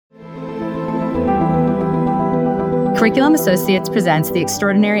Curriculum Associates presents the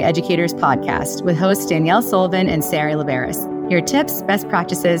Extraordinary Educators podcast with hosts Danielle Sullivan and Sari Laveris. Here are tips, best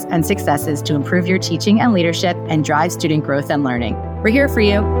practices, and successes to improve your teaching and leadership and drive student growth and learning. We're here for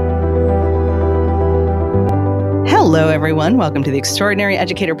you. Hello, everyone. Welcome to the Extraordinary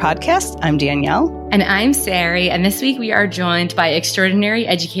Educator podcast. I'm Danielle. And I'm Sari. And this week we are joined by extraordinary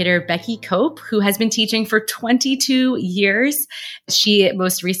educator Becki Cope, who has been teaching for 22 years. She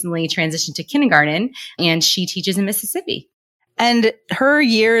most recently transitioned to kindergarten, and she teaches in Mississippi. And her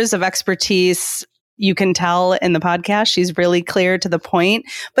years of expertise, you can tell in the podcast, she's really clear to the point.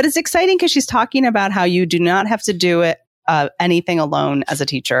 But it's exciting because she's talking about how you do not have to do it anything alone as a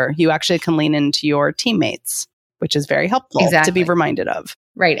teacher. You actually can lean into your teammates, which is very helpful to be reminded of.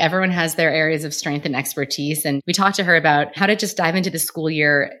 Right. Everyone has their areas of strength and expertise. And we talked to her about how to just dive into the school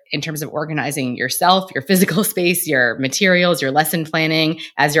year in terms of organizing yourself, your physical space, your materials, your lesson planning,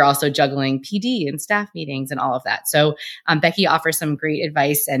 as you're also juggling PD and staff meetings and all of that. So Becki offers some great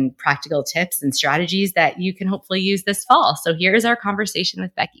advice and practical tips and strategies that you can hopefully use this fall. So here's our conversation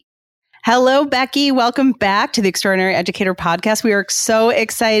with Becki. Hello, Becki. Welcome back to the Extraordinary Educator podcast. We are so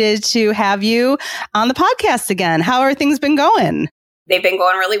excited to have you on the podcast again. How are things been going? They've been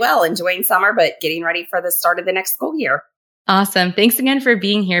going really well, enjoying summer, but getting ready for the start of the next school year. Awesome. Thanks again for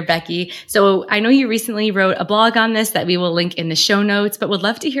being here, Becki. So I know you recently wrote a blog on this that we will link in the show notes, but would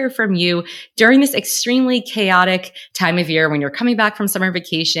love to hear from you during this extremely chaotic time of year when you're coming back from summer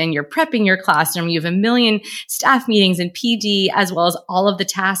vacation, you're prepping your classroom, you have a million staff meetings and PD, as well as all of the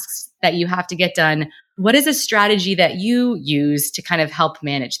tasks that you have to get done. What is a strategy that you use to kind of help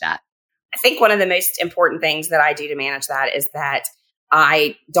manage that? I think one of the most important things that I do to manage that is that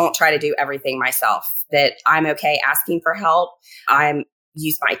I don't try to do everything myself, that I'm okay asking for help. I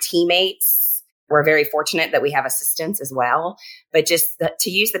use my teammates. We're very fortunate that we have assistants as well, but just to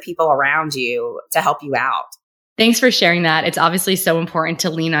use the people around you to help you out. Thanks for sharing that. It's obviously so important to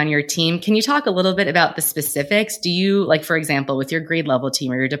lean on your team. Can you talk a little bit about the specifics? Do you, like, for example, with your grade level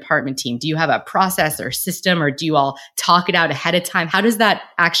team or your department team, do you have a process or system, or do you all talk it out ahead of time? How does that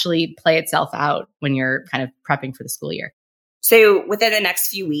actually play itself out when you're kind of prepping for the school year? So within the next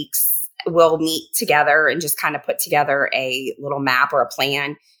few weeks, we'll meet together and just kind of put together a little map or a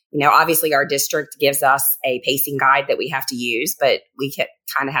plan. You know, obviously our district gives us a pacing guide that we have to use, but we can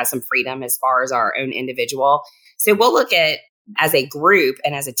kind of have some freedom as far as our own individual. So we'll look at, as a group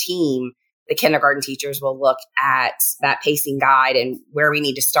and as a team, the kindergarten teachers will look at that pacing guide and where we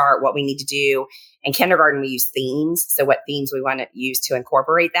need to start, what we need to do. In kindergarten, we use themes. So what themes we want to use to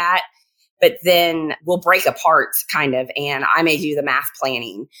incorporate that. But then we'll break apart kind of, and I may do the math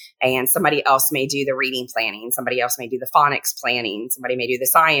planning and somebody else may do the reading planning. Somebody else may do the phonics planning. Somebody may do the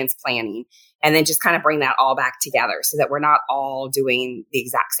science planning, and then just kind of bring that all back together so that we're not all doing the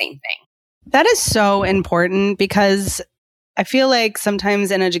exact same thing. That is so important because I feel like sometimes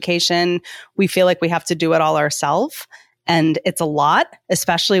in education, we feel like we have to do it all ourselves. And it's a lot,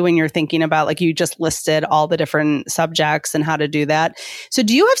 especially when you're thinking about, like you just listed, all the different subjects and how to do that. So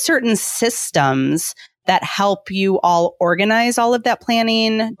do you have certain systems that help you all organize all of that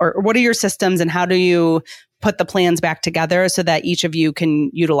planning? Or what are your systems and how do you put the plans back together so that each of you can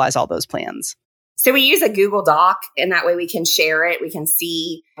utilize all those plans? So we use a Google Doc, and that way we can share it. We can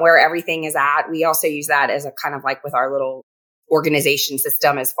see where everything is at. We also use that as a kind of like with our little organization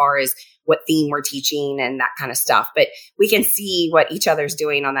system as far as what theme we're teaching and that kind of stuff. But we can see what each other's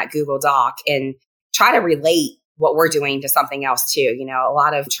doing on that Google Doc and try to relate what we're doing to something else too. You know, a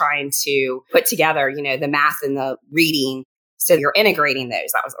lot of trying to put together, you know, the math and the reading. So you're integrating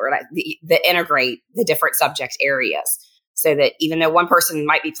those. That was the integrate the different subject areas so that even though one person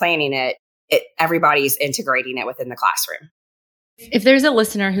might be planning it, everybody's integrating it within the classroom. If there's a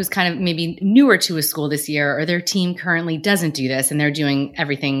listener who's kind of maybe newer to a school this year, or their team currently doesn't do this and they're doing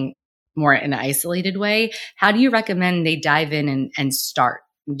everything more in an isolated way, how do you recommend they dive in and start?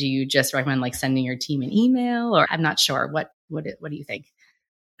 Do you just recommend like sending your team an email, or I'm not sure. What do you think?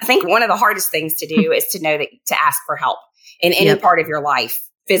 I think one of the hardest things to do is to know that to ask for help in any part of your life,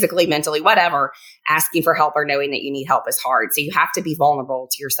 physically, mentally, whatever. Asking for help or knowing that you need help is hard. So you have to be vulnerable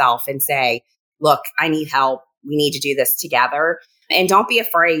to yourself and say, look, I need help. We need to do this together. And don't be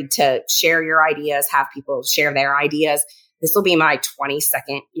afraid to share your ideas, have people share their ideas. This will be my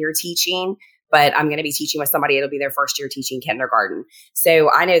 22nd year teaching, but I'm going to be teaching with somebody. It'll be their first year teaching kindergarten.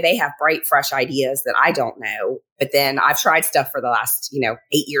 So I know they have bright, fresh ideas that I don't know, but then I've tried stuff for the last, 8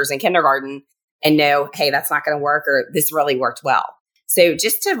 years in kindergarten and know, hey, that's not going to work, or this really worked well. So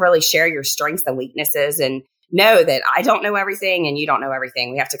just to really share your strengths and weaknesses and know that I don't know everything and you don't know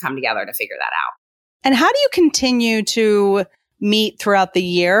everything. We have to come together to figure that out. And how do you continue to meet throughout the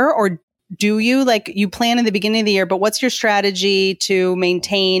year, or do you? Like, you plan in the beginning of the year, but what's your strategy to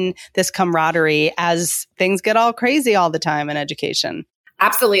maintain this camaraderie as things get all crazy all the time in education?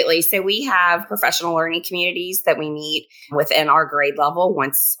 Absolutely. So we have professional learning communities that we meet within our grade level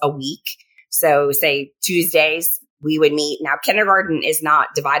once a week. So say Tuesdays, we would meet. Now, kindergarten is not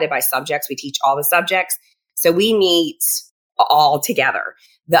divided by subjects. We teach all the subjects. So we meet all together.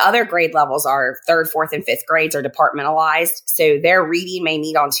 The other grade levels are 3rd, 4th, and 5th grades are departmentalized. So their reading may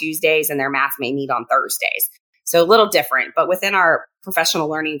meet on Tuesdays and their math may meet on Thursdays. So a little different. But within our professional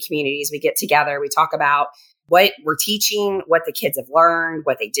learning communities, we get together, we talk about what we're teaching, what the kids have learned,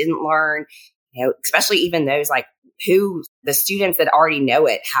 what they didn't learn, especially even those like who the students that already know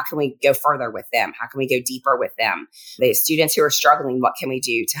it, how can we go further with them? How can we go deeper with them? The students who are struggling, what can we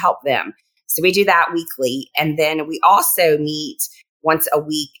do to help them? So we do that weekly. And then we also meet once a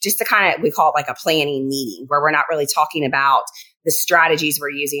week, just to we call it like a planning meeting where we're not really talking about the strategies we're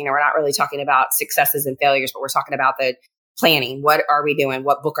using, or we're not really talking about successes and failures, but we're talking about the planning. What are we doing?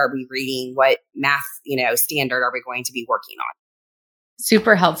 What book are we reading? What math, standard are we going to be working on?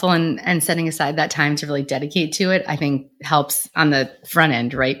 Super helpful, and setting aside that time to really dedicate to it, I think helps on the front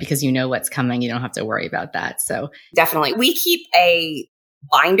end, right? Because you know what's coming. You don't have to worry about that. So definitely. We keep a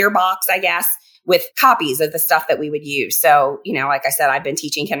binder box, I guess, with copies of the stuff that we would use. So, like I said, I've been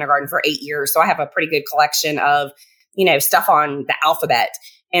teaching kindergarten for 8 years. So I have a pretty good collection of, stuff on the alphabet.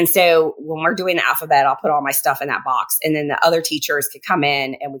 And so when we're doing the alphabet, I'll put all my stuff in that box. And then the other teachers could come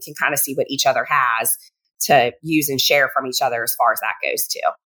in and we can kind of see what each other has to use and share from each other as far as that goes too.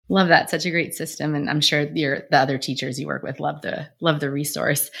 Love that. Such a great system. And I'm sure the other teachers you work with love the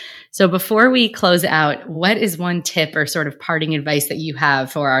resource. So before we close out, what is one tip or sort of parting advice that you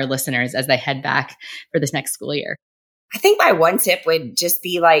have for our listeners as they head back for this next school year? I think my one tip would just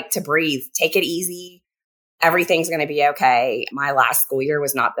be like to breathe, take it easy. Everything's going to be okay. My last school year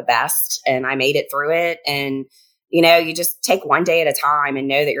was not the best and I made it through it. And, you just take one day at a time and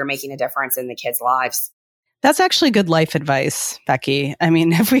know that you're making a difference in the kids' lives. That's actually good life advice, Becki. I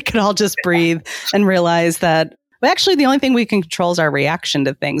mean, if we could all just breathe and realize that, well, actually, the only thing we can control is our reaction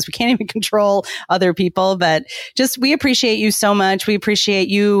to things. We can't even control other people, but we appreciate you so much. We appreciate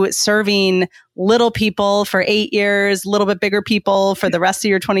you serving little people for 8 years, a little bit bigger people for the rest of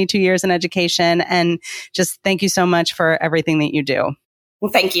your 22 years in education. And just thank you so much for everything that you do.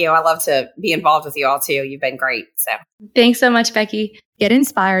 Well, thank you. I love to be involved with you all too. You've been great. So thanks so much, Becki. Get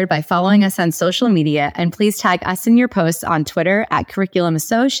inspired by following us on social media, and please tag us in your posts on Twitter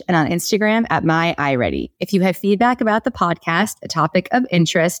 @CurriculumAssoc and on Instagram @MyIReady. If you have feedback about the podcast, a topic of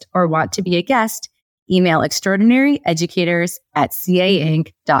interest, or want to be a guest, email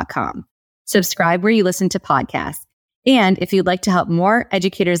extraordinaryeducators@cainc.com. Subscribe where you listen to podcasts. And if you'd like to help more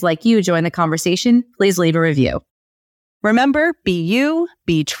educators like you join the conversation, please leave a review. Remember, be you,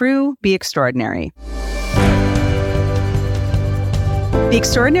 be true, be extraordinary. The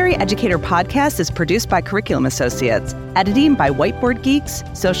Extraordinary Educator Podcast is produced by Curriculum Associates, editing by Whiteboard Geeks,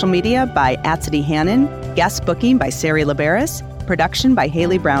 social media by Atsity Hannon, guest booking by Sari Liberis, production by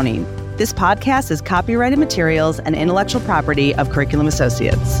Haley Browning. This podcast is copyrighted materials and intellectual property of Curriculum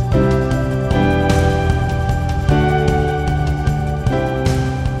Associates.